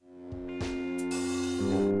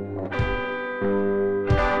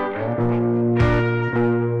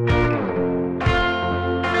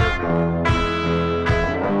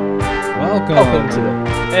welcome to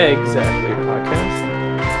the Exactly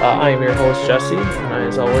podcast. I am your host, Jesse, and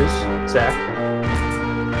as always, Zach.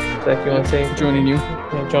 Zach, you want to say? Joining you.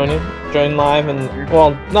 Yeah, join live, and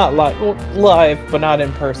well, not live, well, live, but not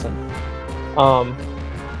in person.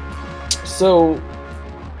 So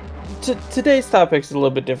today's topic is a little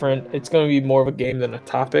bit different. It's going to be more of a game than a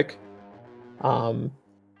topic.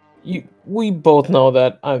 We both know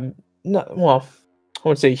that I'm not, well, I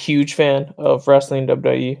wouldn't say huge fan of wrestling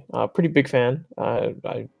WWE. Pretty big fan.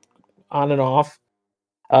 I on and off.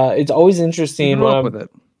 It's always interesting You grew when up I'm. with it.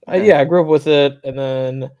 Yeah, I grew up with it, and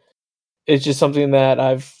then it's just something that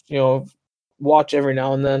I've watch every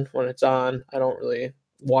now and then when it's on. I don't really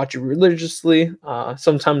watch it religiously.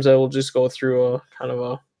 Sometimes I will just go through a kind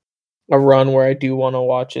of a run where I do want to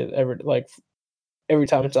watch it every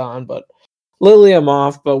time it's on. But lately I'm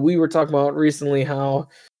off. But we were talking about recently how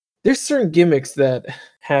there's certain gimmicks that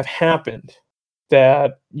have happened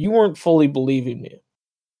that you weren't fully believing in.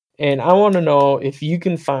 And I want to know if you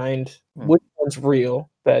can find which one's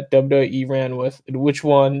real that WWE ran with and which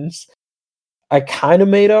ones I kind of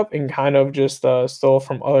made up and kind of just stole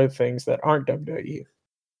from other things that aren't WWE.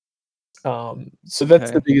 So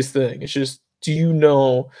that's the Okay. biggest thing. It's just, do you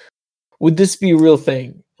know, would this be a real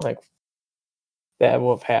thing? Like, that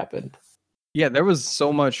would have happened? Yeah, there was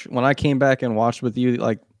so much when I came back and watched with you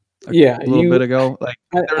like a Yeah, little bit ago. Like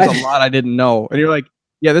there was a lot I didn't know. And you're like,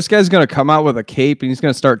 yeah, this guy's gonna come out with a cape and he's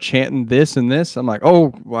gonna start chanting this and this. I'm like,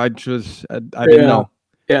 oh, well, I didn't know.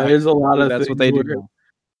 Yeah, there's a lot of That's things what they do where, now.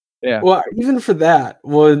 Yeah. well, even for that,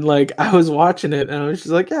 when like I was watching it and I was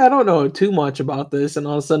just like, yeah, I don't know too much about this, and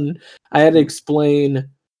all of a sudden I had to explain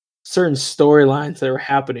certain storylines that were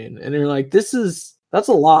happening, and they're like, that's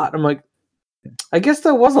a lot. I'm like, I guess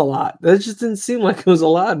that was a lot. That just didn't seem like it was a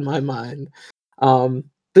lot in my mind.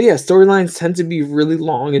 But yeah, storylines tend to be really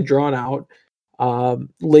long and drawn out.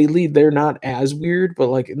 Lately they're not as weird, but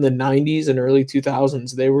like in the 90s and early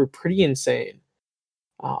 2000s, they were pretty insane.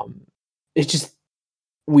 It's just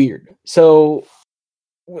weird. So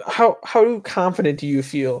how confident do you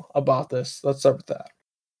feel about this? Let's start with that.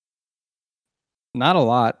 Not a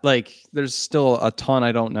lot. Like there's still a ton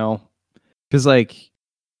I don't know. Cause like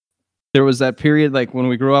there was that period like when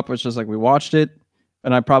we grew up, it's just like we watched it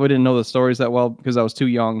and I probably didn't know the stories that well because I was too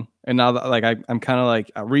young. And now that like I'm kind of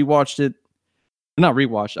like I rewatched it. Not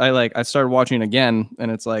rewatched. I started watching again and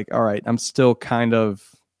it's like, all right, I'm still kind of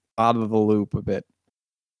out of the loop a bit.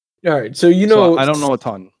 All right, so I don't know a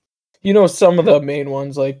ton. You know some of the main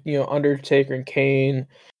ones like Undertaker and Kane,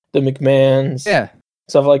 the McMahons, Yeah.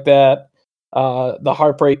 stuff like that. The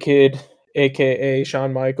Heartbreak Kid, aka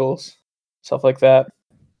Shawn Michaels, stuff like that.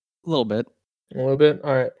 A little bit. A little bit.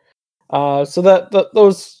 All right. So that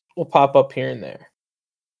those will pop up here and there.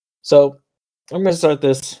 So I'm gonna start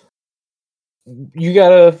this. You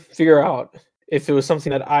gotta figure out if it was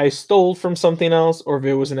something that I stole from something else, or if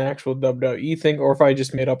it was an actual WWE thing, or if I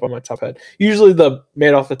just made up on my top head. Usually, the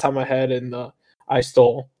made off the top of my head and the I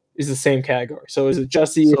stole is the same category. So is it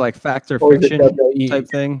Jesse? So like fact or Or is it fiction WWE? type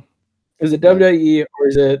thing? Is it WWE or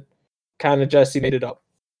is it kind of Jesse made it up?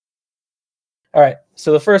 All right.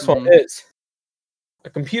 So the first one is a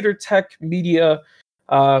computer tech media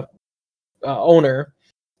owner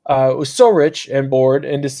was so rich and bored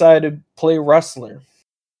and decided to play wrestler.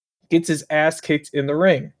 Gets his ass kicked in the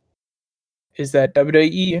ring. Is that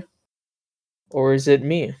WWE or is it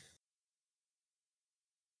me?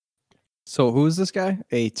 So who is this guy?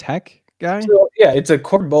 A tech guy? So, yeah, it's a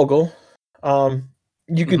Court Bogle.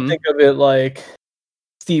 You could think of it like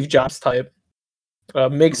Steve Jobs type.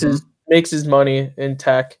 Makes his money in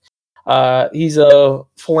tech. He's a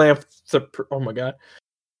philanthropist. Oh my god,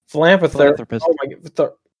 philanthropist. Oh my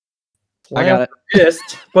god, I got it.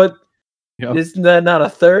 But Yep. isn't that not a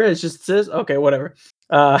third? It's just this. Okay, whatever.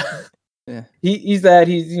 Yeah. He's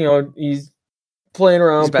he's playing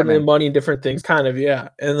around, putting in money in different things, kind of, yeah.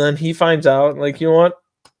 And then he finds out, like, you know what?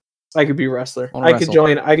 I could be a wrestler. I could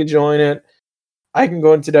join it. I can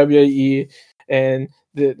go into WWE, and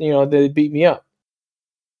they beat me up.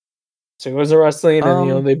 So he goes to wrestling,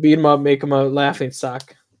 and they beat him up, make him a laughing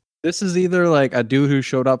stock. This is either like a dude who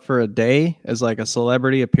showed up for a day as like a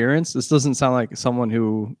celebrity appearance. This doesn't sound like someone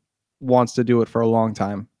who wants to do it for a long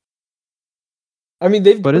time. I mean,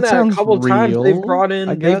 they've done that a couple times. They've brought in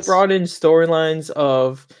storylines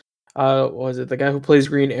of what was it, the guy who plays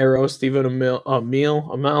Green Arrow, Stephen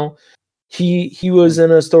Amell. He was in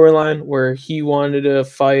a storyline where he wanted to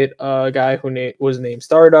fight a guy who was named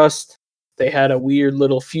Stardust. They had a weird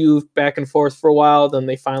little feud back and forth for a while. Then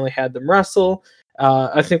they finally had them wrestle.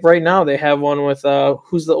 I think right now they have one with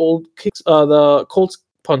who's the old the Colts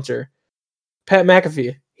punter, Pat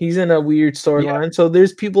McAfee. He's in a weird storyline. So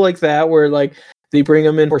there's people like that where like they bring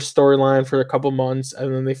him in for storyline for a couple months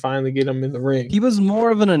and then they finally get him in the ring. He was more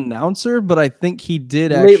of an announcer, but I think he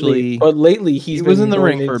did lately, actually. but lately he was in the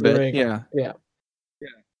ring for a bit. ring. Yeah. Yeah.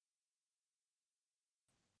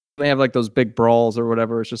 They have like those big brawls or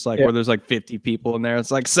whatever. It's just like Yeah. where there's like 50 people in there. It's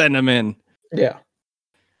like send them in. Yeah.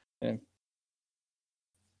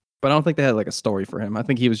 But I don't think they had like a story for him. I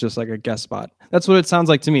think he was just like a guest spot. That's what it sounds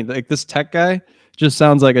like to me. Like this tech guy just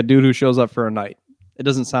sounds like a dude who shows up for a night. It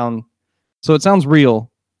doesn't sound so it sounds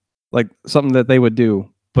real, like something that they would do,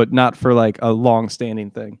 but not for like a long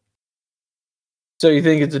standing thing. So you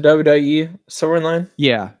think it's a WWE storyline?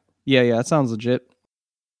 Yeah. That sounds legit.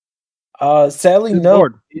 Sadly, Good no.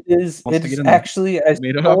 Lord. It is. Wants to It's get in there. actually I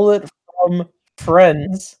Made it stole it from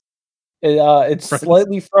Friends. It's Friends?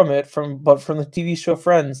 slightly from the TV show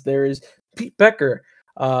Friends. There is Pete Becker,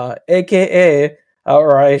 aka,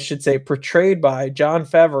 or I should say, portrayed by Jon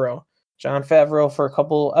Favreau. Jon Favreau, for a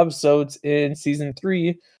couple episodes in season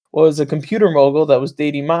 3, was a computer mogul that was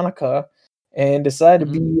dating Monica and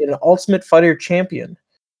decided to be an Ultimate Fighter champion.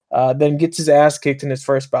 Then gets his ass kicked in his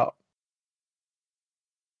first bout.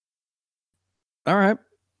 All right.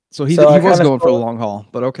 So he I was kinda going for the stole it. long haul,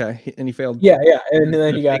 but okay. And he failed. Yeah, and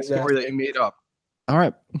then he got Fake his ass story that kicked. you made up. All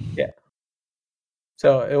right.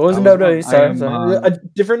 So it wasn't I was WWE. wrong. Sorry, I am, sorry. A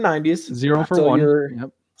different 90s. 0 for So 1. you're Yep.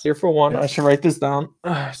 0 for 1. I Yes. should write this down.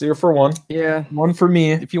 0 for 1. Yeah. 1 for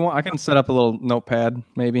me. If you want, I can set up a little notepad,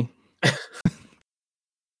 maybe.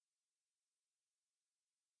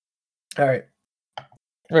 All right.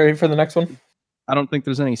 Ready for the next one? I don't think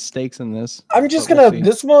there's any stakes in this. I'm just but we'll gonna see.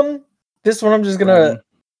 this one. I'm just gonna.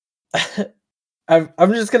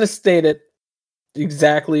 I'm just gonna state it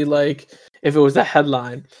exactly like if it was a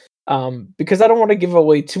headline, because I don't want to give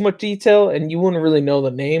away too much detail, and you wouldn't really know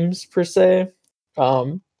the names per se.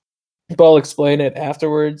 But I'll explain it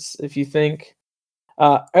afterwards if you think.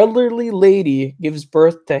 Elderly lady gives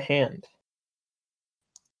birth to hand.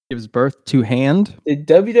 Gives birth to hand. Did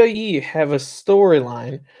WWE have a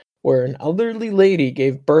storyline where an elderly lady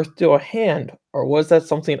gave birth to a hand, or was that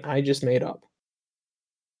something I just made up?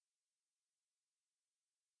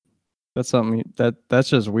 That's something that's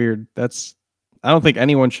just weird. I don't think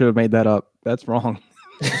anyone should have made that up. That's wrong.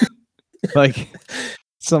 Like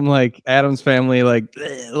some like Addams Family like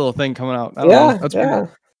little thing coming out. I don't know. That's weird.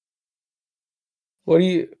 What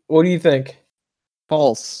do you think?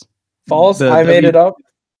 False. False? I made it up.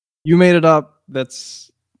 You made it up.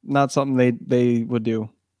 That's not something they would do.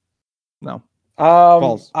 No.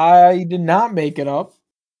 False. I did not make it up.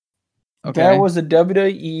 Okay. That was a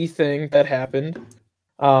WWE thing that happened.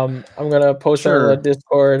 I'm gonna post it on the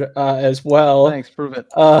Discord as well. Thanks, prove it.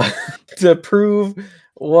 To prove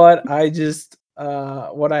what I just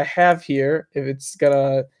what I have here. If it's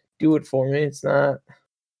gonna do it for me, it's not.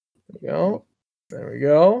 There we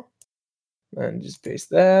go. And just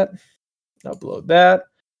paste that. Upload that.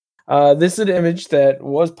 This is an image that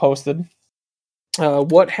was posted.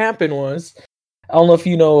 What happened was, I don't know if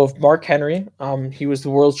you know of Mark Henry. He was the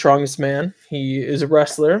world's strongest man. He is a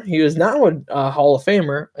wrestler. He is now a Hall of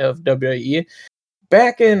Famer of WWE.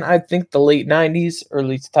 Back in, I think, the late 90s,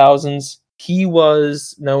 early 2000s, he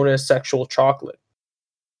was known as Sexual Chocolate.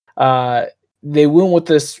 They went with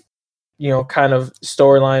this, kind of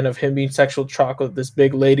storyline of him being Sexual Chocolate, this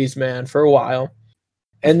big ladies' man, for a while.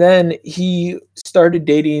 And then he started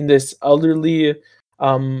dating this elderly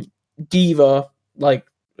diva, like,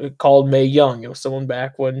 called Mae Young. It was someone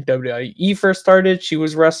back when WWE first started. She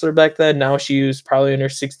was a wrestler back then. Now she was probably in her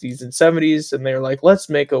 60s and 70s. And they were like, let's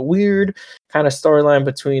make a weird kind of storyline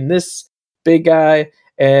between this big guy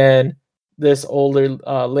and this older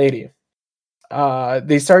lady.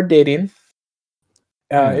 They started dating.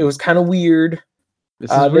 It was kind of weird. They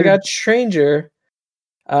got stranger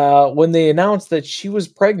when they announced that she was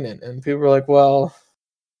pregnant. And people were like, well,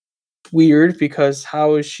 weird, because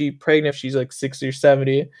how is she pregnant if she's like 60 or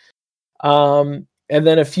 70? And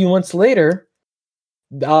then a few months later,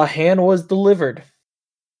 the hand was delivered.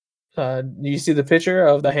 You see the picture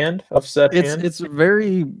of the hand, of said hand? It's a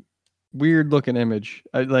very weird looking image.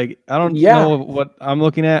 I don't know what I'm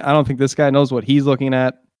looking at. I don't think this guy knows what he's looking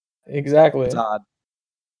at. Exactly. It's odd.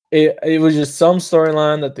 It was just some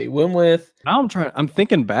storyline that they went with. Now I'm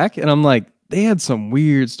thinking back, and I'm like, they had some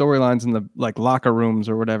weird storylines in the like locker rooms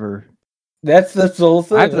or whatever. That's the whole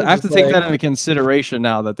thing. I have to take that into consideration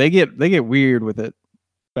now that they get weird with it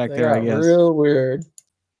back there. I guess real weird.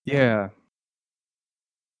 Yeah.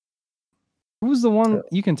 Who's the one?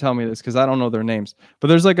 You can tell me this because I don't know their names. But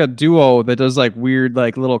there's like a duo that does like weird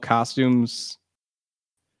like little costumes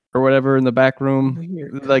or whatever in the back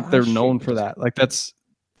room. Like they're known for that. Like that's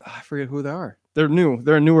I forget who they are. They're new.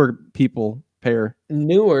 They're a newer people pair.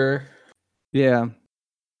 Newer Yeah.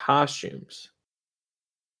 costumes.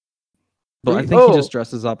 But I think he just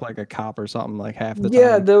dresses up like a cop or something like half the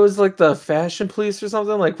Yeah, time. there was like the fashion police or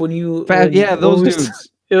something. Like when Yeah, those dudes.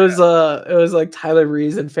 It was like Tyler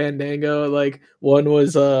Reese and Fandango. Like one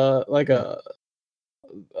was like a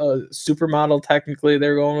supermodel technically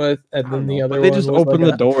they're going with, and then the other they one just was opened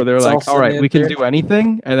like the door. They're like, all right, we can self-centered. do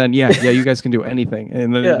anything. And then yeah, you guys can do anything.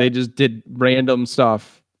 And then Yeah. they just did random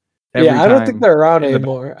stuff every Yeah, I don't think time they're around in the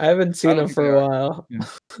anymore. I haven't I seen don't them think for they a are. while. Yeah.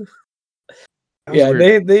 That was Yeah,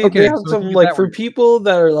 weird. they Okay, have so some keep like that for weird. people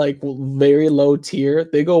that are like very low tier,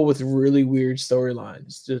 they go with really weird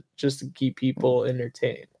storylines just to keep people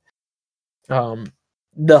entertained.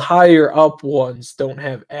 The higher up ones don't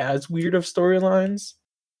have as weird of storylines,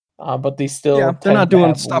 but they still Yeah, they're tend not to doing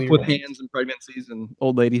have stuff weird with ones. hands and pregnancies and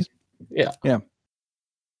old ladies. Yeah. Yeah.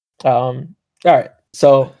 All right.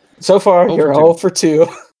 So far Oh, you're for 2. 0 for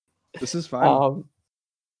 2. This is fine. All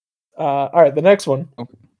right, the next one.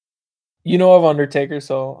 Okay. You know of Undertaker,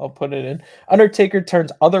 so I'll put it in. Undertaker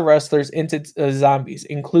turns other wrestlers into zombies,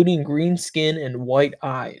 including green skin and white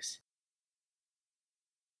eyes.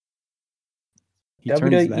 He turns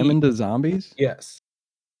them WWE. into zombies? Yes.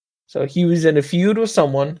 So he was in a feud with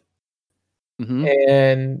someone,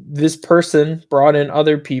 and this person brought in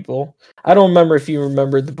other people. I don't remember if you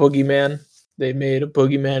remember the Boogeyman. They made a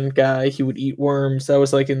Boogeyman guy. He would eat worms. That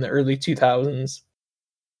was like in the early 2000s.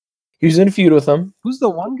 He was in a feud with them. Who's the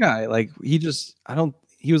one guy? Like he has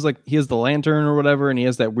the lantern or whatever, and he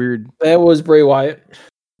has that weird. That was Bray Wyatt.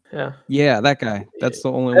 Yeah. Yeah, that guy. That's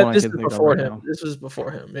the only one I This can is think of before right him. now. This was before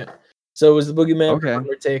him. Yeah. So it was the Boogeyman, Okay.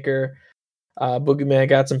 Undertaker. Boogeyman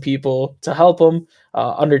got some people to help him.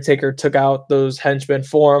 Undertaker took out those henchmen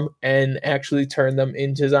for him and actually turned them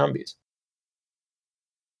into zombies.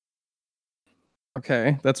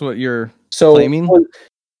 Okay, that's what you're So, claiming?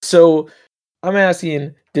 So I'm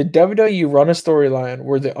asking, did WWE run a storyline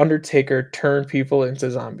where the Undertaker turned people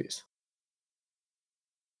into zombies?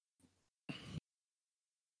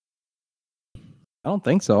 I don't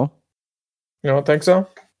think so. You don't think so?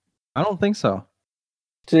 I don't think so.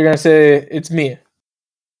 So you're gonna say it's me?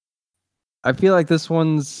 I feel like this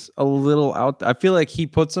one's a little out. I feel like he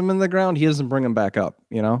puts him in the ground. He doesn't bring him back up.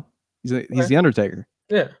 You know, he's the Undertaker.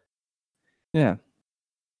 Yeah. Yeah.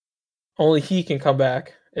 Only he can come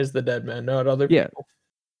back as the dead man, not other people.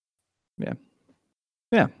 Yeah.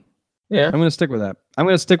 Yeah. I'm gonna stick with that. I'm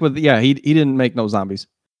gonna stick with he didn't make no zombies.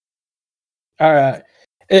 All right.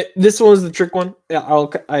 This one was the trick one. Yeah,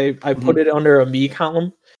 I put it under a me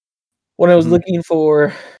column when I was looking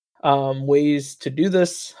for ways to do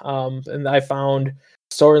this, and I found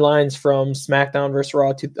storylines from SmackDown vs.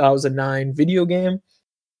 Raw 2009 video game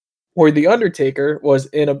where the Undertaker was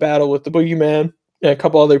in a battle with the Boogeyman and a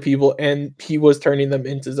couple other people, and he was turning them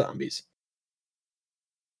into zombies.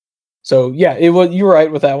 So yeah, it was. You were right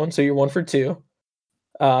with that one. So you're 1 for 2.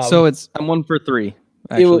 So I'm 1 for 3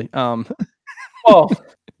 actually. Well,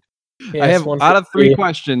 yeah, I have out of 3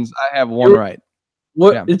 questions, I have 1 right.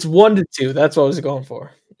 What? Yeah. It's 1 to 2. That's what I was going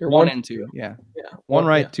for. You're 1 and 2. Yeah. 1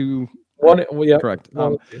 right, 2 yeah, correct.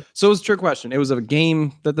 So it was a trick question. It was a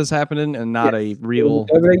game that this happened in, and not a real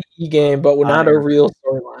WWE game, but not a real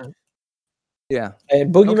storyline. Yeah.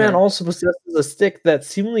 And Boogeyman also possesses a stick that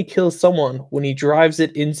seemingly kills someone when he drives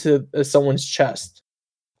it into someone's chest.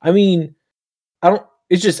 I mean,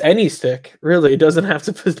 it's just any stick, really. It doesn't have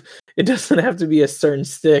to be a certain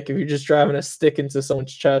stick. If you're just driving a stick into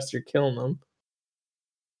someone's chest, you're killing them.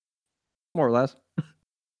 More or less.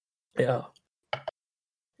 Yeah.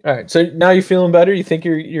 All right. So now you're feeling better? You think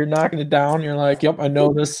you're knocking it down? You're like, "Yep, I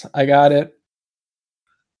know this. I got it."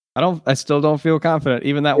 I still don't feel confident.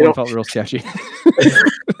 Even that one felt real sketchy.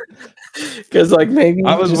 Because like maybe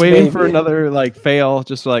I was waiting for another like fail,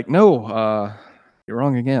 just like, no, you're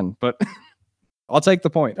wrong again. But I'll take the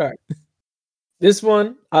point. All right. This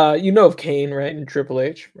one, you know of Kane, right? And Triple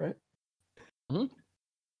H, right?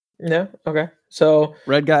 Yeah. Okay. So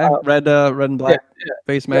red guy, red and black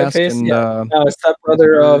face mask, and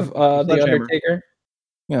stepbrother of the Undertaker.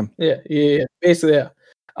 Yeah. Basically, yeah.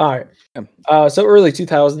 All right. So early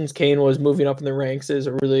 2000s, Kane was moving up in the ranks as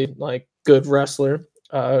a really like good wrestler,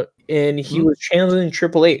 and he was challenging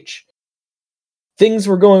Triple H. Things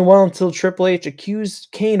were going well until Triple H accused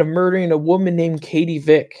Kane of murdering a woman named Katie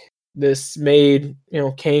Vick. This made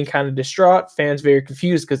Kane kind of distraught. Fans very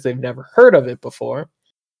confused because they've never heard of it before.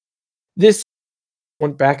 This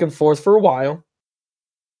went back and forth for a while,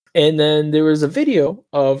 and then there was a video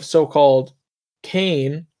of so-called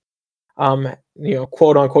Kane.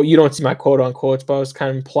 Quote unquote, you don't see my quote unquotes, but I was kind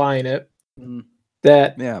of implying it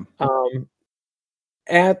that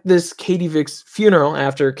at this Katie Vick's funeral,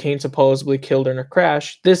 after Kane supposedly killed her in a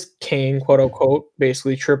crash, this Kane, quote unquote,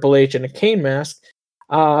 basically Triple H in a Kane mask,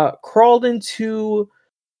 crawled into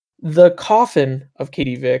the coffin of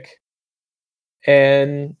Katie Vick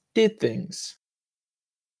and did things.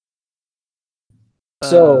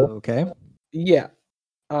 So, okay. yeah.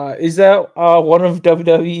 Is that one of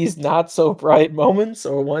WWE's not so bright moments,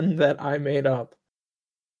 or one that I made up?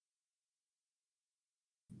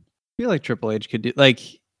 I feel like Triple H could do like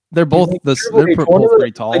they're You both think they're Triple H, one of both the, pretty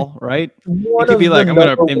like, tall, right? He one could of be the like, I'm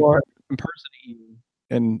gonna number one, impersonate you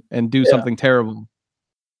and do yeah, something terrible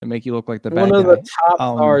and make you look like the one bad of the guy. top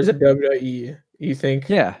stars of WWE. You think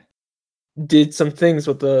Yeah. did some things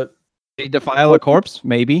with the Did he defile a what? corpse?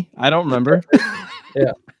 Maybe. I don't remember.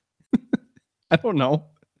 Yeah, I don't know.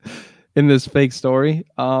 In this fake story.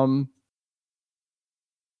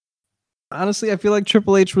 Honestly, I feel like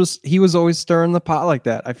Triple H was always stirring the pot like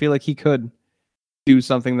that. I feel like he could do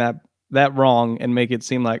something that wrong and make it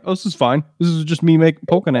seem like, oh, this is fine. This is just me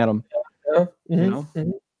poking at him. yeah. You know?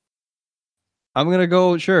 I'm gonna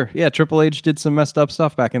go, sure. Yeah, Triple H did some messed up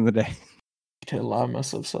stuff back in the day. Did a lot of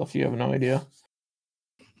messed up stuff. You have no idea.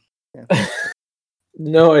 Yeah.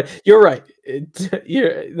 No, you're right. There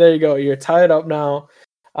you go. You're tied up now.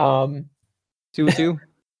 2-2.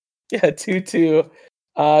 Yeah, 2-2.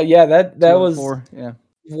 Yeah, that 2 out of was 4. Yeah.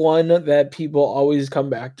 one that people always come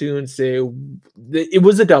back to and say it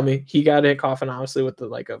was a dummy. He got in coffin, obviously, with the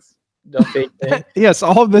fake thing. Yes,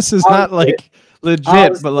 all of this is not Obviously, like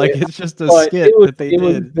legit, but like it's just a but skit that they it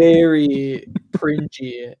was did. very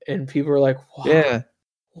cringy, and people were like, "Why? Yeah.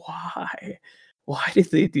 Why did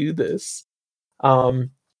they do this?" You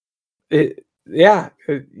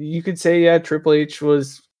could say, yeah, Triple H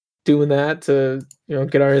was doing that to,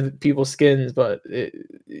 get under people's skins, but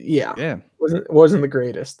Yeah. wasn't the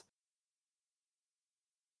greatest.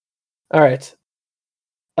 All right.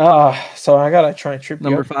 So I gotta try and trip you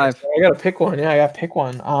Number up here. 5. So I gotta pick one. Yeah, I gotta pick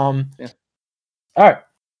one. Yeah. All right.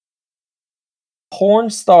 Porn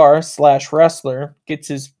star / wrestler gets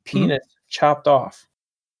his penis chopped off.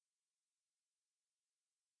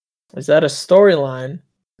 Is that a storyline?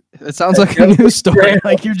 It sounds like a news story,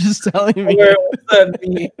 like you're just telling me. What's that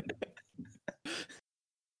mean?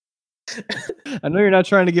 I know you're not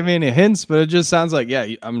trying to give me any hints, but it just sounds like, yeah,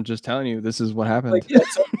 I'm just telling you this is what happened. Like, yeah,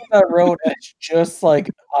 something I wrote as just like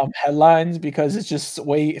headlines because it's just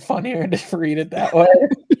way funnier to read it that way.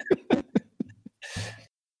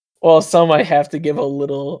 Well, some I have to give a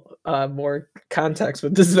little more context,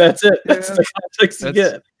 but that's it. That's the context you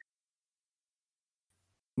get.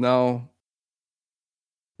 No.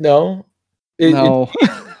 No? No.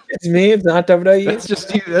 It's me, it's not WWE?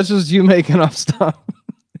 That's just you making up stuff.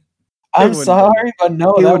 I'm sorry, but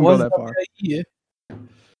no, that wasn't WWE.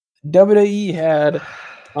 WWE had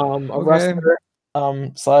a wrestler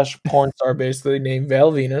 / porn star basically named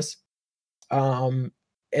Val Venus.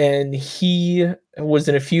 And he was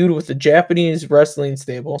in a feud with the Japanese wrestling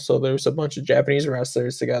stable. So there was a bunch of Japanese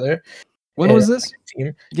wrestlers together. When was this?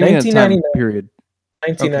 Team. Give me a time period.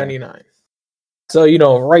 1999. Okay. So,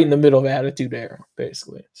 right in the middle of Attitude Era,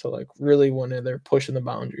 basically. So, like, really when they're pushing the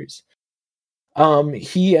boundaries.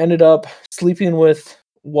 He ended up sleeping with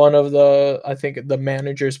one of the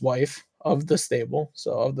manager's wife of the stable,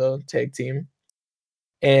 so of the tag team.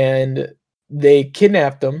 And they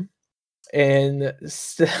kidnapped him and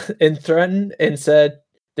threatened and said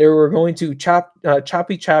they were going to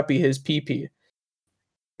choppy his pee.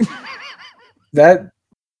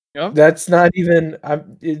 That's not even.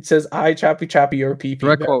 It says I choppy your pee.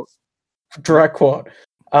 Direct quote. Direct quote.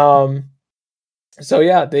 So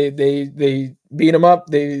yeah, they beat him up.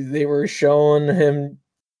 They were showing him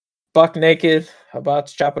buck naked, about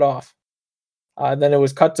to chop it off. Then it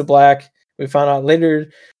was cut to black. We found out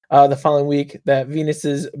later the following week that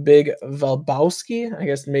Venus's Big Valbowski, I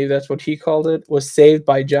guess maybe that's what he called it, was saved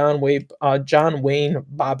by John Wayne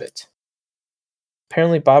Bobbitt.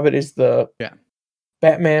 Apparently, Bobbitt is the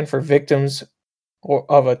Batman for victims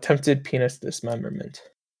of attempted penis dismemberment.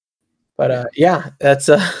 But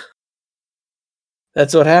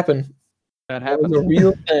that's what happened. That happened. It was a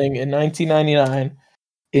real thing in 1999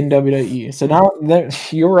 in WWE. So now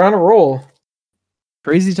you were on a roll.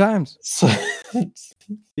 Crazy times. So, you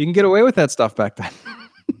can get away with that stuff back then.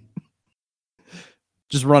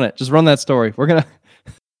 Just run it. Just run that story. We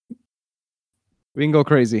can go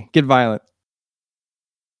crazy. Get violent.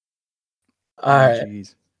 All right.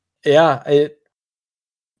 Geez. Yeah,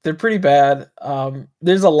 they're pretty bad.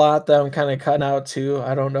 There's a lot that I'm kind of cutting out too.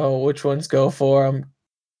 I don't know which ones go for. I'm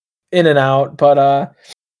in and out, but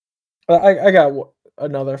I got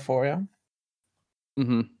another for you.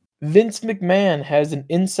 Mm-hmm. Vince McMahon has an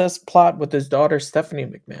incest plot with his daughter Stephanie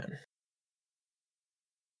McMahon.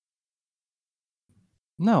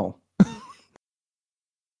 No. I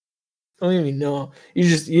don't even know.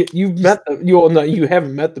 You've met the you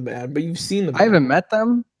haven't met the man, but you've seen the man. I haven't met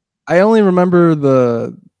them. I only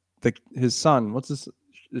remember his son. What's this?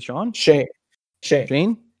 Sean? Shane.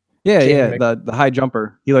 Shane? Yeah, Shane yeah. The high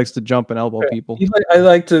jumper. He likes to jump and elbow people. He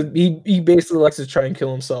basically likes to try and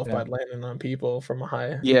kill himself by landing on people from a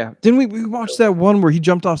high. Yeah. Didn't we watched that one where he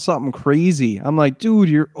jumped off something crazy? I'm like, dude,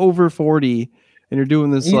 you're over 40 and you're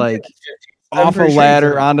doing this like off a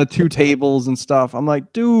ladder onto 2 tables and stuff. I'm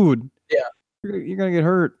like, dude, yeah, you're gonna get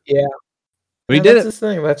hurt. Yeah, but he did it. This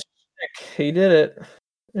thing. That's he did it,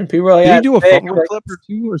 and people are like, did he do a footwork flip or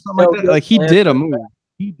 2 or something like that? Like he did a move.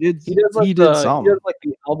 He did something. He does like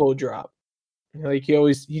the elbow drop. Like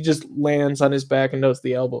he just lands on his back and does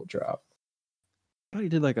the elbow drop. I thought he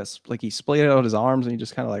did like he splayed out his arms and he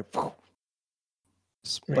just kind of like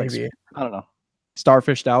maybe I don't know,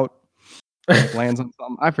 starfished out, lands on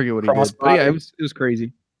something. I forget what he did, but yeah, it was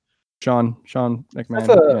crazy. Sean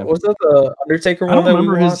McMahon. Was that the Undertaker one? I don't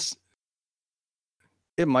remember his.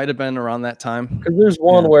 It might have been around that time. Because there's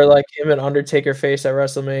one where like him and Undertaker face at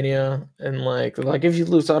WrestleMania, and like if you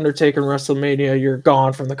lose to Undertaker in WrestleMania, you're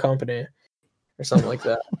gone from the company, or something like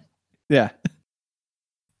that. Yeah.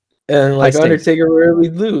 And like Undertaker rarely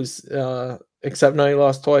lose, except now he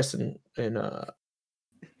lost twice in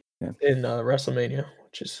WrestleMania,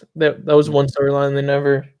 which is that was one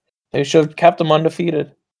storyline they should have kept him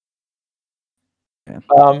undefeated. Yeah.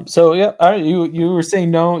 So yeah, all right, you were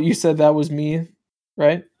saying no. You said that was me,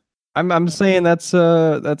 right? I'm saying that's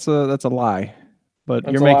a lie, but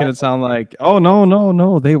you're making it sound like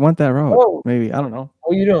no, they went that route. Oh. Maybe I don't know.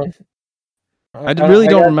 What are you doing? I really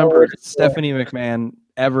don't remember Stephanie McMahon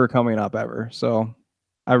ever coming up ever. So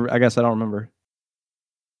I guess I don't remember.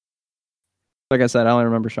 Like I said, I only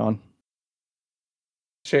remember Shane.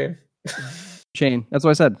 That's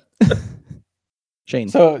what I said. Shane.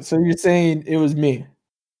 So you're saying it was me?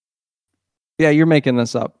 Yeah, you're making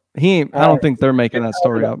this up. I don't think they're making that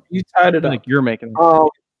story up. You tied it up. Like you're making it.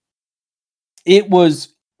 It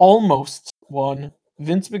was almost one.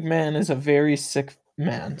 Vince McMahon is a very sick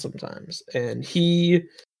man sometimes, and he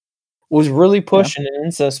was really pushing an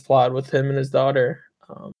incest plot with him and his daughter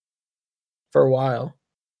for a while.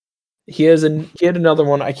 He had another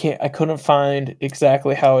one. I couldn't find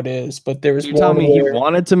exactly how it is, but there was one. You tell me he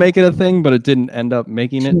wanted to make it a thing, but it didn't end up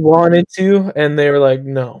making it. He wanted to, and they were like,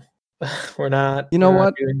 "No, we're not." You know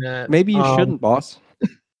what? Doing that. Maybe you shouldn't, boss.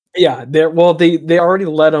 Yeah, they already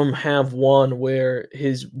let him have one where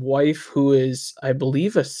his wife, who is I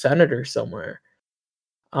believe a senator somewhere,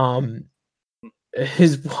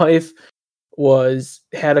 his wife was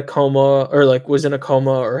in a coma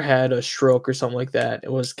or had a stroke or something like that.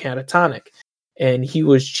 It was catatonic, and he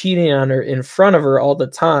was cheating on her in front of her all the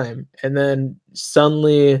time. And then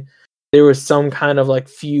suddenly there was some kind of like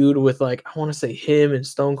feud with I want to say him and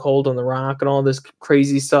Stone Cold and The Rock and all this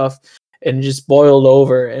crazy stuff, and just boiled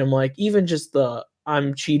over. And I'm like, even just the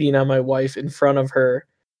I'm cheating on my wife in front of her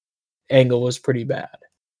angle was pretty bad.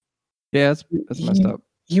 Yeah, that's messed up.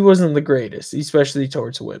 He wasn't the greatest, especially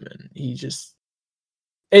towards women.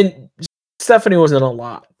 And Stephanie wasn't a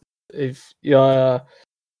lot. If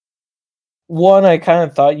one I kind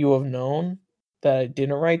of thought you have known that I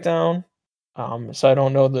didn't write down, so I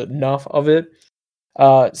don't know enough of it.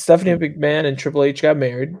 Stephanie McMahon and Triple H got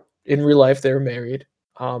married. In real life, they were married.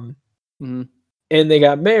 And they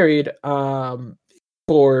got married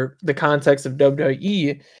for the context of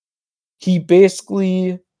WWE. He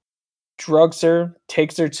basically drugs her,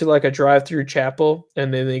 takes her to a drive-through chapel,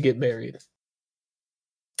 and then they get married.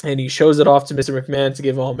 And he shows it off to Mr. McMahon to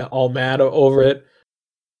give all mad over it.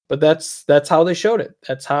 But that's how they showed it.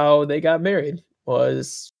 That's how they got married.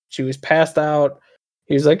 Was she was passed out.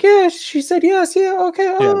 He was like, yeah, she said yes, yeah,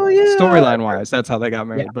 okay, oh yeah. Storyline wise, that's how they got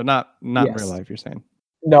married, but not in real life, you're saying.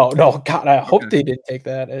 No, God, I hope they didn't take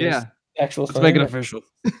that as actual. Let's make it official.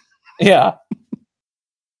 Yeah.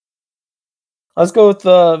 Let's go with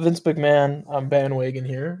Vince McMahon bandwagon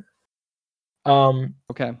here.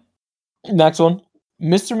 Okay. Next one.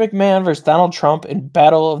 Mr. McMahon versus Donald Trump in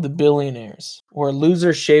Battle of the Billionaires, where a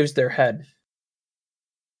loser shaves their head.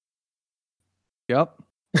 Yep.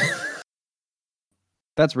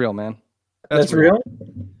 That's real, man. That's real?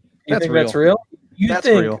 You think that's real? You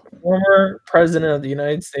think former president of the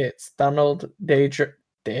United States, Donald J.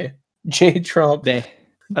 Trump,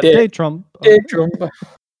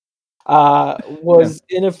 was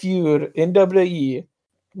in a feud in WWE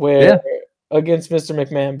against Mr.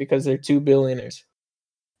 McMahon because they're two billionaires.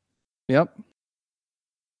 Yep.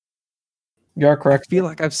 You are I correct. feel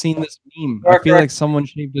like I've seen this meme. You I are feel correct. like someone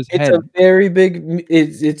shaved his It's head. a very big.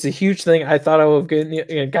 It's a huge thing. I thought I would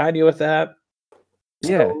guide you with that.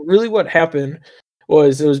 Yeah. So really, what happened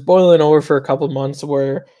was it was boiling over for a couple of months.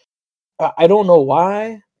 Where I don't know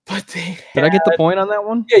why, but Did I get the point on that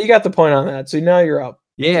one? Yeah, you got the point on that. So now you're up.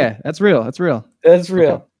 Yeah, that's real. That's real. That's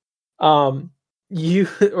real. Okay. You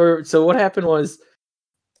or so what happened was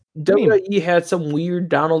Meme. WWE had some weird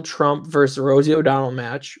Donald Trump versus Rosie O'Donnell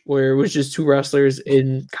match where it was just two wrestlers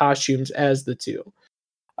in costumes as the two.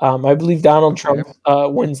 I believe Donald Trump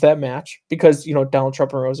wins that match because Donald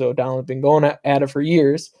Trump and Rosie O'Donnell have been going at it for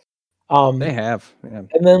years. They have. Yeah.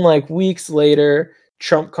 And then like weeks later,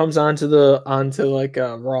 Trump comes onto like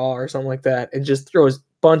Raw or something like that and just throws a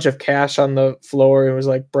bunch of cash on the floor and was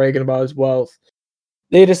like bragging about his wealth.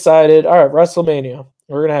 They decided, all right, WrestleMania,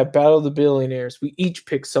 we're gonna have Battle of the Billionaires. We each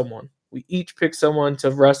pick someone. We each pick someone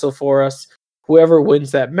to wrestle for us. Whoever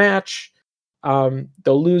wins that match, the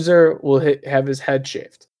loser will have his head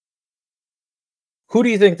shaved. Who do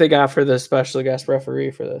you think they got for the special guest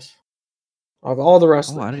referee for this? Of all the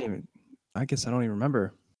wrestlers, I guess I don't even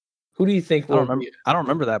remember. who do you think I don't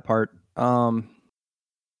remember that part.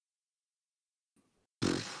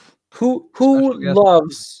 Who Special guest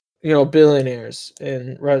loves billionaires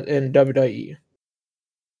in WWE?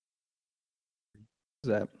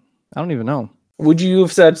 Who's that? I don't even know. Would you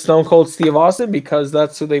have said Stone Cold Steve Austin because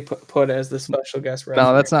that's who they put as the special guest referee?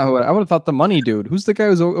 No, that's not who I would have thought. The money dude. Who's the guy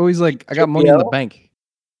who's always like, I got money in the JBL? bank?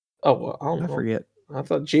 Oh well, I don't know. forget. I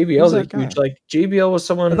thought JBL's a that huge guy? JBL was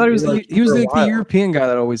someone. I thought he was like the European guy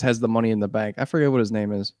that always has the money in the bank. I forget what his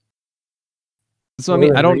name is. So I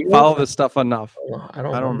mean, I don't Rodriguez? follow this stuff enough. I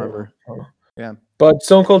don't remember. Yeah. But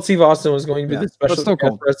Stone Cold Steve Austin was going to be the but special Stone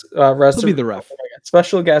guest Cold. He'll be the ref.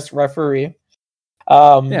 special guest referee.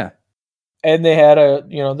 Yeah. And they had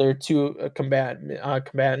their two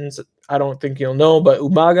combatants. I don't think you'll know, but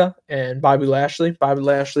Umaga and Bobby Lashley. Bobby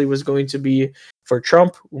Lashley was going to be for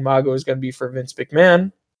Trump. Umaga was going to be for Vince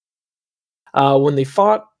McMahon. When they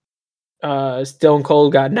fought, Stone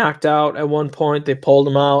Cold got knocked out at one point. They pulled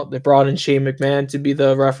him out. They brought in Shane McMahon to be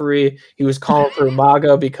the referee. He was calling for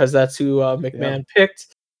Umaga because that's who McMahon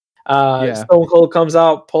picked. Stone Cold comes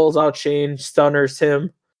out, pulls out Shane, stunners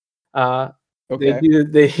him.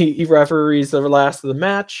 He referees the last of the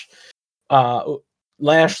match.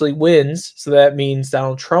 Lashley wins, so that means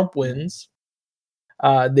Donald Trump wins.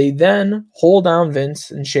 They then hold down Vince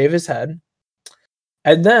and shave his head.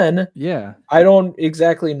 And then, I don't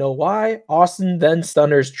exactly know why, Austin then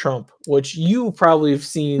stunners Trump, which you probably have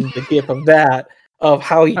seen the gif of that, of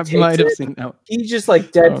how he takes might have it. seen that. He just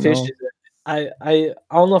like dead fishes it. I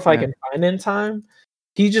don't know if I can find it in time.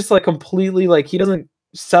 He just like completely he doesn't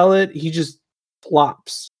sell it. He just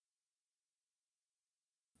flops.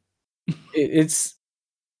 It's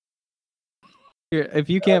here. If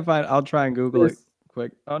you can't find, I'll try and Google it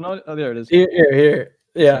quick. Oh no! Oh, there it is. Here.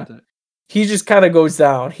 Yeah, he just kind of goes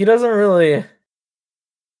down. He doesn't really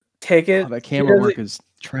take it. That camera work is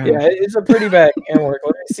trash. Yeah, it's a pretty bad camera work.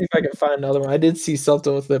 Let me see if I can find another one. I did see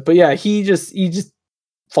something with it, but yeah, he just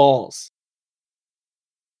falls.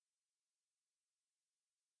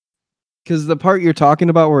 Because the part you're talking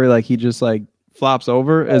about where he just flops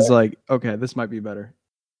over is okay, this might be better.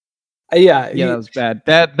 Yeah, that was bad.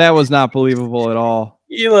 That was not believable at all.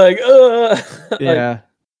 You yeah.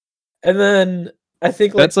 And then I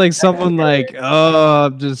think that's someone I'm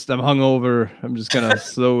hungover. I'm just gonna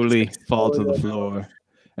slowly fall to the floor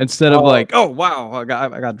instead of oh wow, I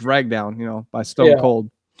got dragged down, by Stone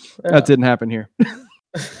Cold. Yeah. That didn't happen here.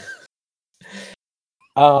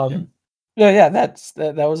 Yeah,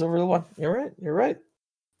 that was a real one. You're right.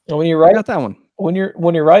 And when you're right, I got that one. When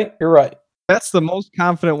you're right, you're right. That's the most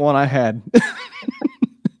confident one I had.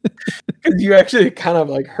 Because you actually kind of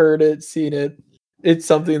heard it, seen it. It's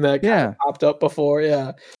something that kind of popped up before.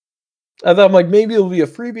 Yeah, I thought maybe it'll be a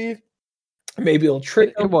freebie, maybe it'll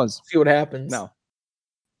trick. It was. See what happens. No,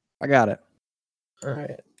 I got it. All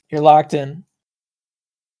right, you're locked in.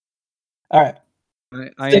 All right.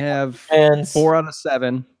 I have 4 out of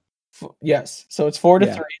 7. Yes, so it's 4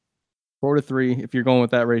 to 3. 4 to 3. If you're going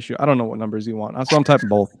with that ratio, I don't know what numbers you want. That's why I'm typing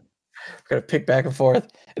both. I'm gonna pick back and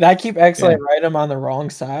forth, and I keep accidentally writing them on the wrong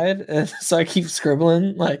side, and so I keep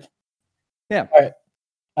scribbling. Yeah. All right.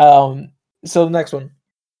 So the next one,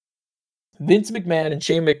 Vince McMahon and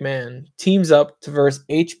Shane McMahon teams up to verse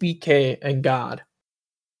HBK and God.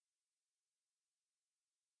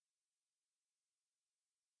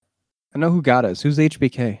 I know who God is. Who's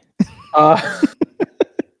HBK?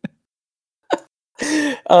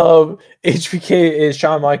 HBK is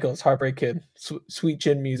Shawn Michaels, Heartbreak Kid, Sweet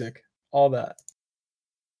Chin Music, all that.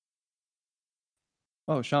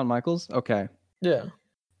 Oh, Shawn Michaels. Okay. Yeah.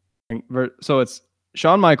 So it's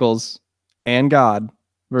Shawn Michaels and God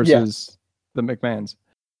versus the McMahons.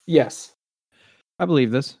 Yes. I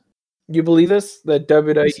believe this. You believe this? That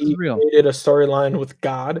This is WWE real. created a storyline with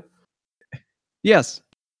God? Yes.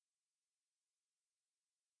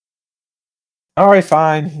 All right,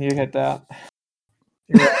 fine. You get that.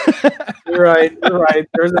 You're right. You're right. You're right.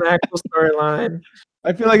 There's an actual storyline.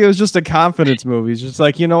 I feel like it was just a confidence move. He's just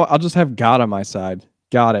like, you know what? I'll just have God on my side.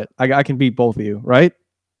 Got it. I can beat both of you, right?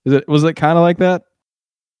 Was it kind of like that?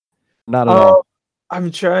 Not at all.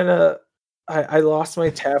 I'm trying to. I lost my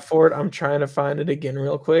tab for it. I'm trying to find it again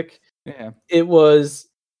real quick. Yeah. It was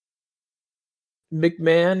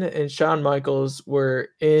McMahon and Shawn Michaels were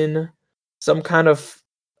in some kind of.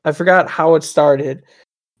 I forgot how it started,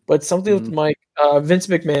 but something with Mhm. Mike. Vince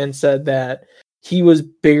McMahon said that he was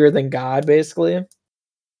bigger than God, basically.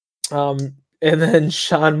 And then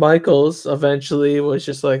Shawn Michaels eventually was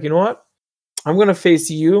just like, you know what? I'm gonna face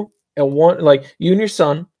you at one, like you and your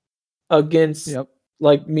son, against Yep.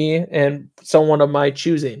 like me and someone of my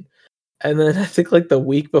choosing. And then I think like the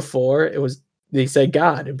week before it was they said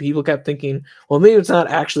God, and people kept thinking, well, maybe it's not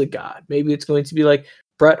actually God. Maybe it's going to be like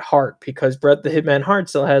Bret Hart because Bret the Hitman Hart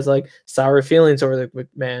still has like sour feelings over the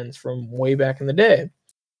McMahons from way back in the day.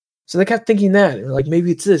 So they kept thinking that, and like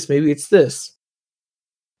maybe it's this, maybe it's this.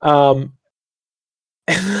 Um,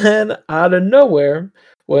 and then out of nowhere,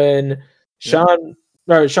 when Yep.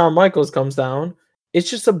 Shawn Michaels comes down, it's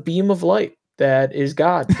just a beam of light that is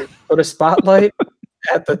God. They put a spotlight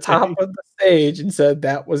at the top Okay. of the stage and said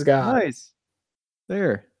that was God. Nice.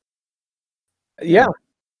 There. Yeah.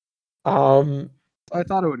 Yeah. Um, I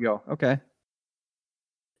thought it would go. Okay.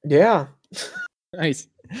 yeah. Nice.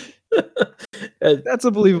 Uh, That's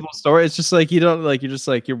a believable story. It's just like you don't like you're just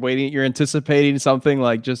like you're waiting, you're anticipating something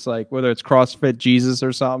like just like whether it's CrossFit Jesus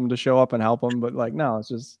or something to show up and help him, but like no, it's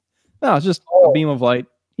just a oh, beam of light.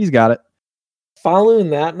 He's got it. following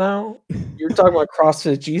that now, you're talking about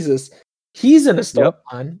CrossFit Jesus. He's in a Yep.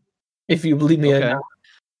 storyline, if you believe me or Okay. not.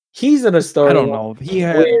 He's in a I don't storyline know. He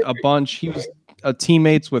where had a bunch. He was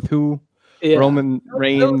teammates with who? yeah. Roman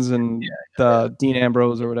Reigns and Yeah. Dean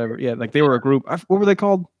Ambrose or whatever. Yeah, like they were a group. What were they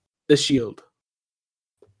called? The Shield.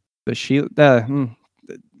 The Shield.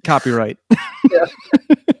 Copyright. Yeah.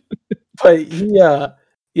 But he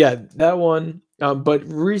yeah, that one. But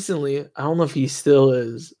recently, I don't know if he still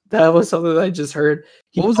is. That was something that I just heard.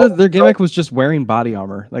 He What was called it? Their himself gimmick was just wearing body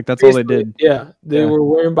armor. Like that's all they basically, did. yeah, they Yeah. were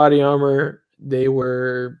wearing body armor, they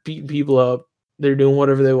were beating people up, they're doing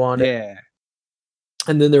whatever they wanted, Yeah.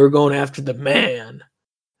 and then they were going after the man,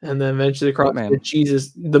 and then eventually What CrossFit man?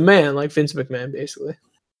 Jesus, the man, like Vince McMahon, basically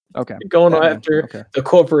Okay. going That man. after Okay. the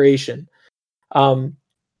corporation. Um,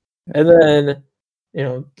 and then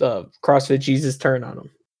the CrossFit Jesus turned on him.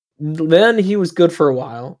 Then he was good for a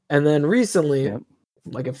while, and then recently, Yep.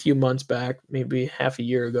 like a few months back, maybe half a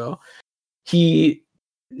year ago, he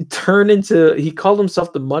he called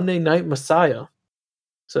himself the Monday Night Messiah.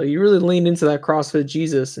 So he really leaned into that CrossFit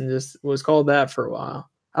Jesus and just was called that for a while.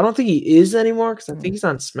 I don't think he is anymore because I Hmm. think he's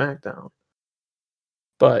on SmackDown.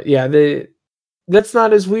 But yeah, that's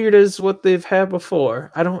not as weird as what they've had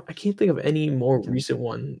before. I can't think of any more Okay. recent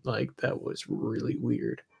one like that was really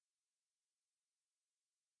weird.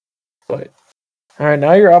 But all right,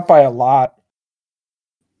 now you're up by a lot.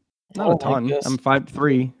 I Not a don't like ton. this. I'm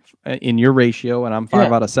 5'3" in your ratio, and I'm Yeah,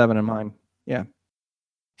 5 out of 7 in mine. Yeah.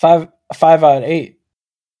 five out of eight.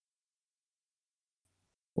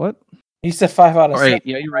 What? You said 5 out of All 7. right.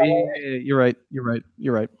 Yeah, you're right. Yeah, you're right. You're right.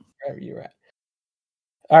 You're right. Wherever you're at.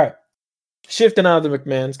 All right, shifting out of the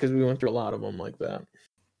McMahons because we went through a lot of them like that.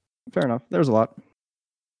 Fair enough. There's a lot.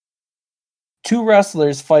 Two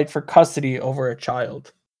wrestlers fight for custody over a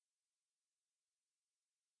child.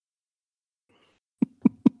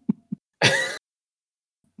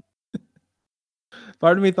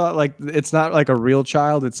 Part of me thought like it's not like a real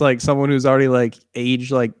child. It's like someone who's already like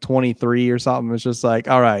aged like 23 or something. It's just like,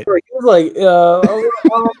 all right. He was like, oh,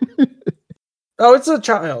 it's a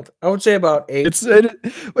child. I would say about 8.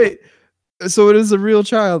 Wait. So it is a real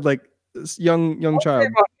child, like this young child.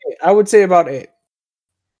 I would say about 8.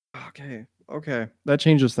 Okay. Okay. That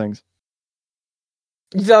changes things.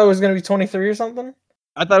 You thought it was gonna be 23 or something?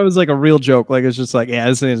 I thought it was like a real joke. Like it's just like, yeah,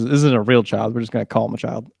 this isn't a real child. We're just gonna call him a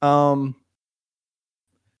child.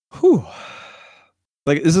 Whew.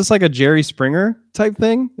 Like, is this like a Jerry Springer type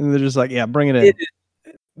thing? And they're just like, yeah, bring it in. It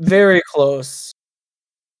is very close.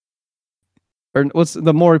 Or what's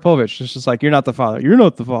the Maury Povich? It's just like, you're not the father. You're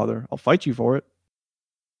not the father. I'll fight you for it.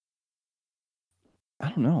 I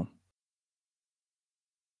don't know.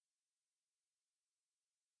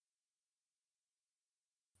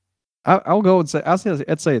 I'll go and say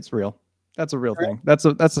I'd say it's real. That's a real thing. That's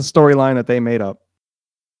a storyline that they made up.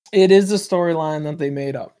 It is a storyline that they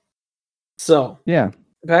made up. So Yeah.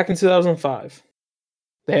 back in 2005,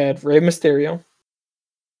 they had Rey Mysterio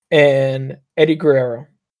and Eddie Guerrero.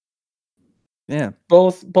 Yeah.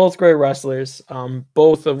 Both great wrestlers.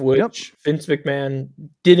 Both of which Vince McMahon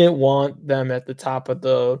didn't want them at the top of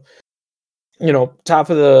the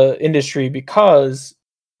industry because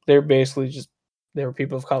they're basically just they were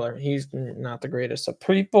people of color. He's not the greatest of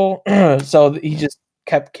people, so he just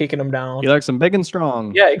kept kicking them down. He likes them big and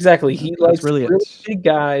strong. Yeah, exactly. He likes really big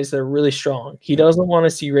guys that are really strong. He doesn't want to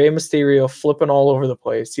see Rey Mysterio flipping all over the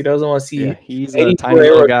place. He doesn't want to see. Yeah, he's a tiny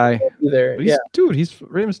little guy. Either. But he's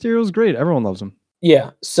Rey Mysterio's great. Everyone loves him. Yeah.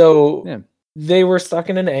 So they were stuck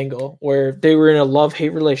in an angle where they were in a love-hate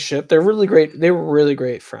relationship. They're really great. They were really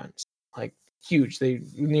great friends. Like huge. They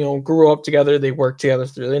grew up together. They worked together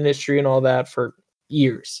through the industry and all that for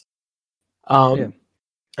years. And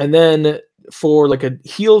then for like a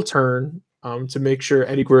heel turn, to make sure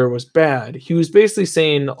Eddie Guerrero was bad, he was basically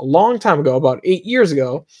saying a long time ago, about 8 years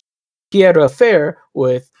ago, he had an affair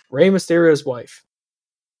with Rey Mysterio's wife.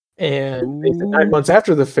 And 9 months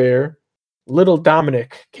after the affair, little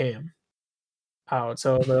Dominic came out.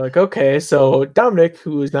 So they're like, okay, so Dominic,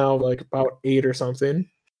 who is now like about 8 or something,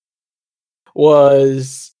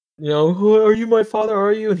 was, who are you, my father,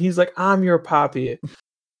 are you? And he's like, I'm your papi.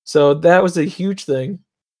 So that was a huge thing.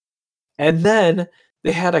 And then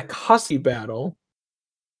they had a custody battle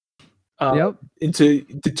and to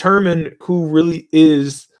determine who really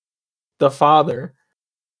is the father.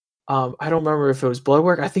 I don't remember if it was blood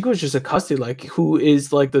work. I think it was just a custody, like who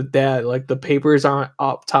is like the dad. Like the papers aren't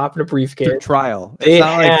up top in a briefcase. Through trial. It's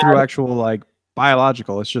not like through actual like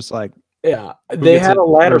biological. It's just like they had a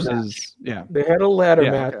ladder match. Yeah, they had a ladder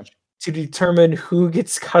match to determine who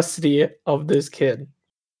gets custody of this kid.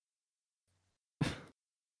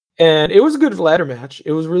 And it was a good ladder match.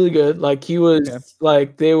 It was really good. Like he was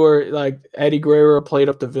like they were like Eddie Guerrero played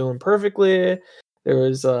up the villain perfectly. There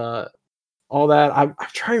was all that. I'm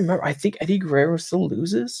trying to remember. I think Eddie Guerrero still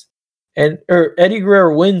loses, or Eddie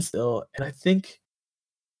Guerrero wins still. And I think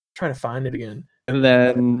I'm trying to find it again. And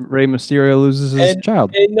then Rey Mysterio loses his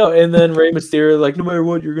child. And then Rey Mysterio like, no matter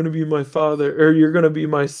what, you're gonna be my father, or you're gonna be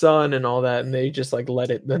my son, and all that. And they just like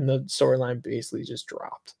let it. Then the storyline basically just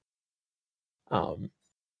dropped.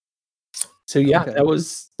 So yeah, that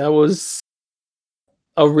was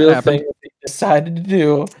a real thing that they decided to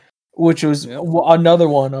do, which was another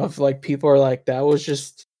one of like people are like, that was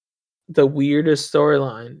just the weirdest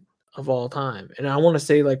storyline of all time. And I want to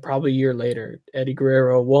say like probably a year later, Eddie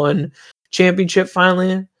Guerrero won championship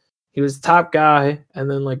finally. He was the top guy,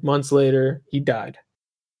 and then like months later, he died.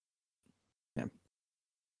 Yeah.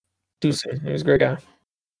 Too soon. He was a great guy.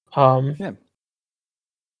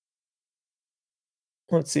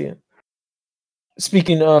 Let's see.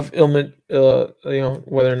 Speaking of whether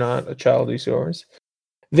or not a child is yours,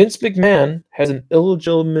 Vince McMahon has an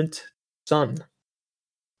illegitimate son.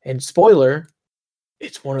 And spoiler,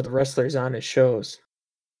 it's one of the wrestlers on his shows.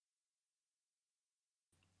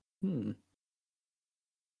 And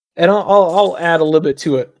I'll add a little bit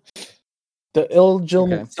to it. The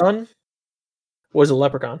illegitimate son was a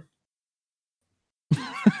leprechaun.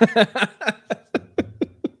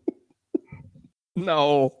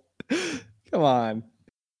 No. Come on.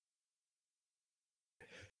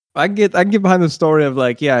 I get behind the story of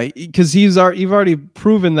like, because you've already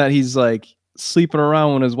proven that he's like sleeping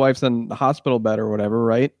around when his wife's in the hospital bed or whatever,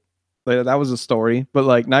 right? Like, that was a story. But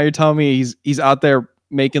like now you're telling me he's out there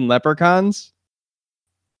making leprechauns?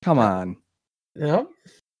 Come on. Yep.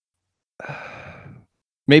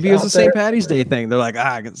 Maybe it was the St. Patty's Day thing. They're like,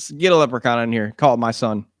 get a leprechaun in here. Call it my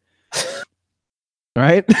son.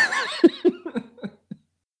 Right?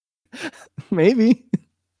 Maybe.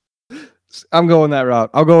 I'm going that route.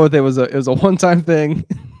 I'll go with it was a one-time thing.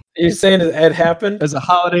 You're saying it happened as a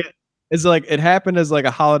holiday? It's like it happened as like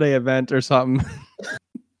a holiday event or something.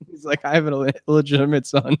 He's like, I have an illegitimate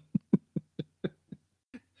son.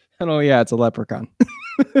 And it's a leprechaun.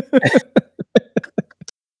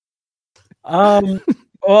 Well,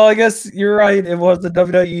 I guess you're right. It was the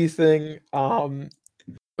WWE thing.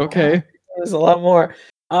 Okay. There's a lot more.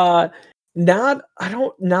 Not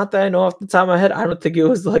that I know off the top of my head. I don't think it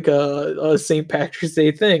was like a St. Patrick's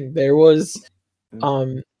Day thing. There was,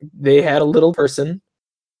 they had a little person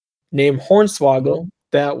named Hornswoggle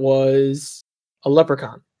that was a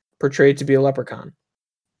leprechaun, portrayed to be a leprechaun.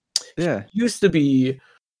 Yeah, he used to be.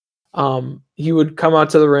 He would come out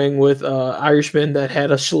to the ring with Irishman that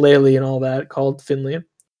had a shillelagh and all that called Finley,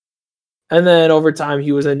 and then over time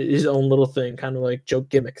he was in his own little thing, kind of like joke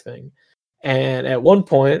gimmick thing. And at one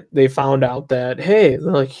point, they found out that hey,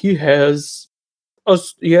 like he has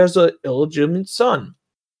a illegitimate son,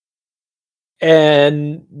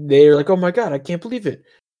 and they're like, "Oh my god, I can't believe it!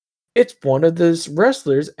 It's one of those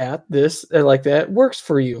wrestlers at this like that works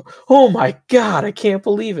for you. Oh my god, I can't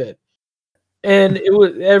believe it!" And it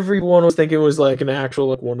was everyone was thinking it was like an actual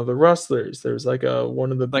like one of the wrestlers. There's like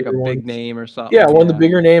one of the Like a bigger big ones. name or Yeah, something. one of the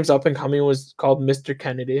bigger names up and coming was called Mr.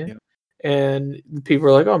 Kennedy, Yeah. and people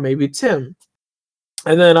were like, "Oh, maybe it's him."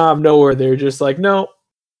 And then out of nowhere, they're just like, "No,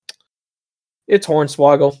 it's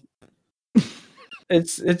Hornswoggle." And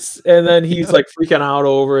then he's like freaking out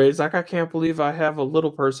over it. He's like, "I can't believe I have a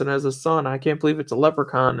little person as a son. I can't believe it's a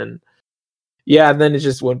leprechaun." And yeah, and then it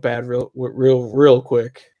just went bad real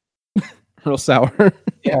quick. Real sour.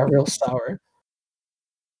 Yeah, real sour.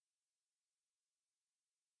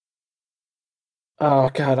 Oh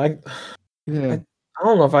god, Yeah. I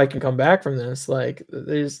don't know if I can come back from this. Like,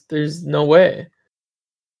 there's no way.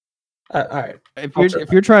 All right,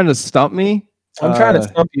 If you're trying to stump me, I'm trying to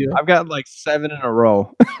stump you. I've got like 7 in a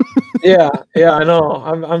row. Yeah, I know.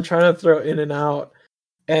 I'm trying to throw in and out,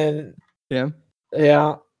 and Yeah.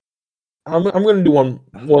 I'm gonna do one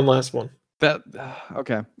last one. That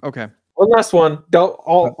okay. One last one.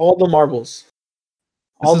 All the marbles.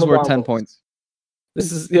 This is worth 10 points.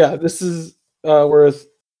 This is worth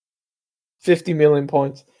 50 million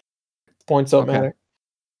points. Points don't matter.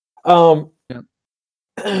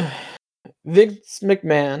 Vince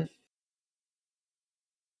McMahon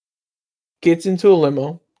gets into a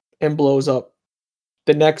limo and blows up.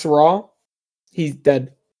 The next Raw, he's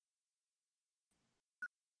dead.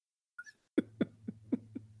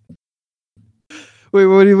 Wait.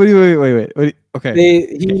 Okay. He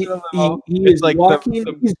is like walking.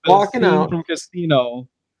 He's walking out from Casino,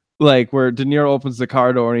 like where De Niro opens the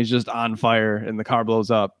car door and he's just on fire and the car blows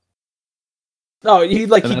up. No, he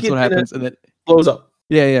that's what happens, and then blows up.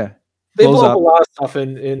 Yeah. They blow up a lot of stuff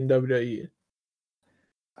in WWE.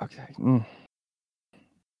 Okay. And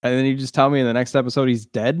then you just tell me in the next episode he's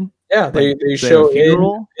dead? Yeah, they show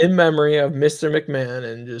in memory of Mr. McMahon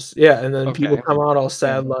and just and then people come out all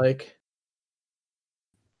sad like.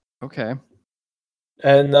 Okay.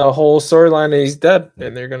 And the whole storyline is he's dead,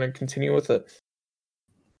 and they're gonna continue with it.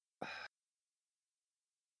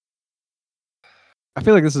 I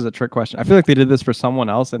feel like this is a trick question. I feel like they did this for someone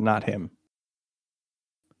else and not him.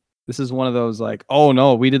 This is one of those like, oh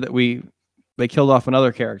no, we did that. They killed off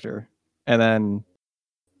another character and then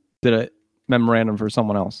did a memorandum for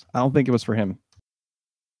someone else. I don't think it was for him.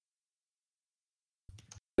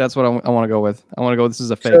 That's what I want to go with. I want to go. This is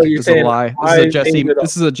a fake. This is a lie.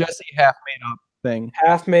 This is a Jesse half made up thing.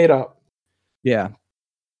 Half made up. Yeah.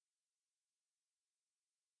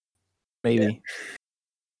 Maybe.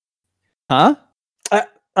 Yeah. Huh?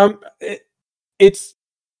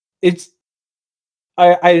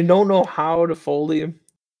 I don't know how to fully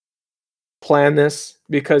plan this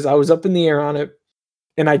because I was up in the air on it,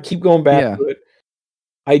 and I keep going back to it.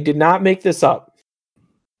 I did not make this up.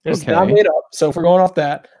 It's not made up. So if we're going off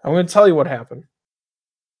that, I'm going to tell you what happened.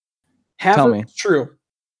 Half of it's true.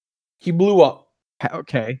 He blew up.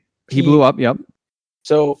 Okay. He blew up. Yep.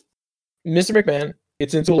 So Mr. McMahon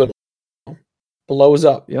gets into a limo, blows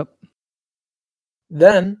up. Yep.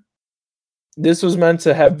 Then this was meant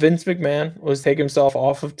to have Vince McMahon was take himself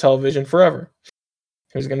off of television forever.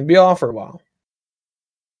 He was going to be off for a while.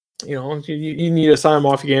 You know, you need to sign him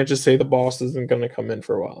off. You can't just say the boss isn't going to come in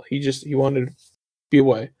for a while. He wanted to be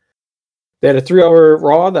away. They had a 3-hour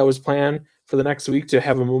Raw that was planned for the next week to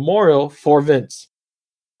have a memorial for Vince.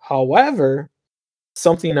 However,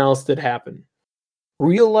 something else did happen.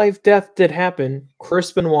 Real life death did happen.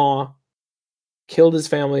 Chris Benoit killed his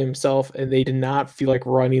family himself, and they did not feel like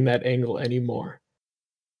running that angle anymore.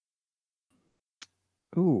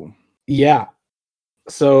 Ooh. Yeah.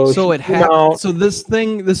 So it happened. So this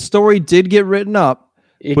story did get written up,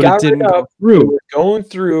 but it didn't go through. It was going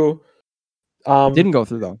through. Didn't go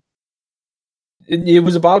through though. It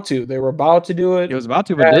was about to. They were about to do it. It was about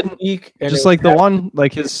to, but it didn't. Just like the one,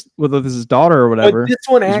 like his daughter or whatever. But this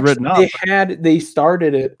one actually, they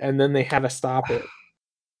started it and then they had to stop it.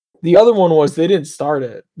 The other one was they didn't start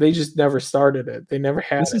it. They just never started it. They never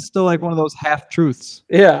had. This is still like one of those half truths.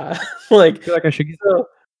 Yeah, I feel like I should get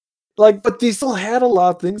but they still had a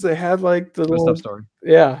lot of things. They had like the little story.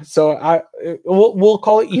 Yeah, so we'll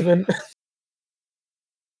call it even.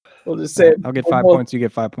 We'll just say I'll get 5 points. You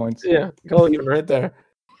get 5 points. Yeah, call it even right there.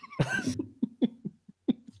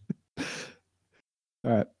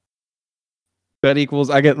 All right. That equals.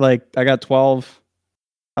 I got 12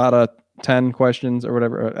 out of 10 questions or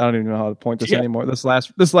whatever. I don't even know how to point this anymore. This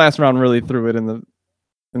last round really threw it in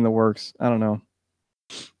the works. I don't know.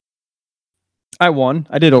 I won.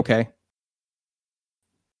 I did okay.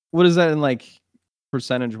 What is that in like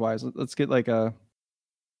percentage wise? Let's get like a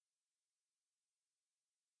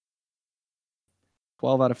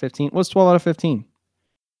 12 out of 15. What's 12 out of 15?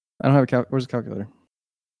 I don't have a where's the calculator?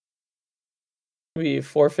 We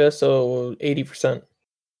 4/5, so 80%.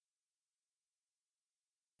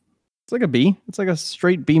 It's like a B. It's like a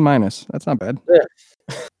straight B minus. That's not bad. Yeah.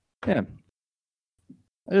 Yeah.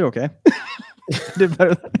 I did okay. I did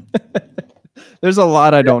better. There's a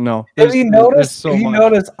lot I don't know. If you notice, so much.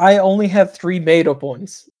 notice, I only have 3 made up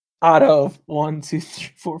ones out of 1, 2,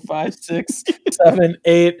 3, 4, 5, 6, 7,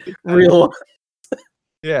 8 real ones.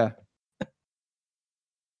 Yeah.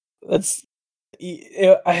 That's.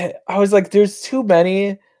 I was like, there's too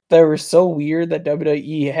many that were so weird that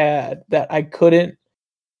WWE had that I couldn't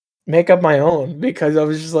make up my own because I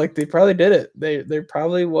was just like, they probably did it. There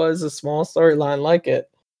probably was a small storyline like it.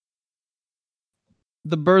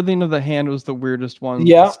 The birthing of the hand was the weirdest one.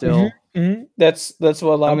 Yeah, still. Mm-hmm. That's what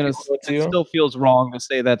a lot of people would do. It still feels wrong to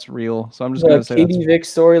say that's real, so I'm just The gonna say Katie Vick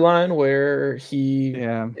storyline where he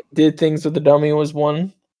did things with the dummy was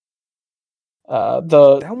one.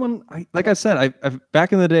 That one, like I said, I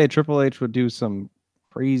back in the day, Triple H would do some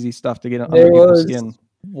crazy stuff to get under people's skin.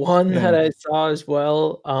 One that I saw as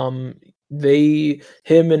well. Him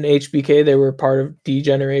and HBK, they were part of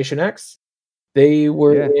D-Generation X. They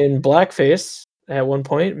were in blackface at one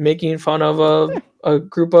point, making fun of a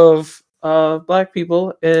group of black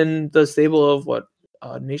people in the stable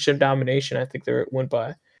of Nation of Domination, I think they went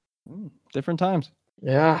by. Different times.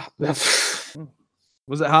 Yeah.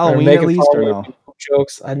 Was it Halloween at least or no?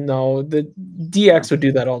 Jokes. I know the DX would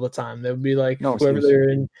do that all the time. They would be like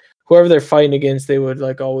whoever they're fighting against, they would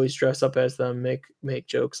like always dress up as them, make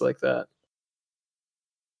jokes like that.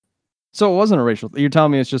 So it wasn't a racial. You're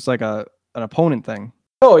telling me it's just like an opponent thing?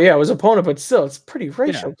 Oh yeah, it was opponent, but still, it's pretty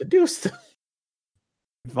racial to do stuff.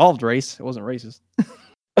 Involved race. It wasn't racist.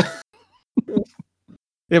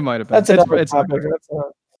 It might have been. That's another topic.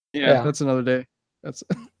 That's another day. That's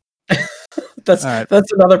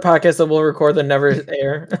that's another podcast that we'll record that never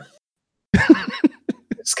air.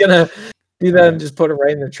 Just gonna do that and just put it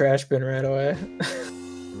right in the trash bin right away.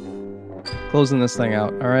 Closing this thing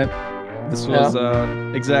out. All right. This was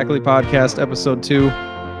Exactly Podcast episode 2.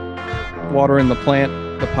 Watering the plant,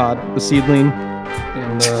 the pod, the seedling,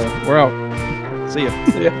 and we're out. See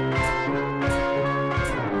ya.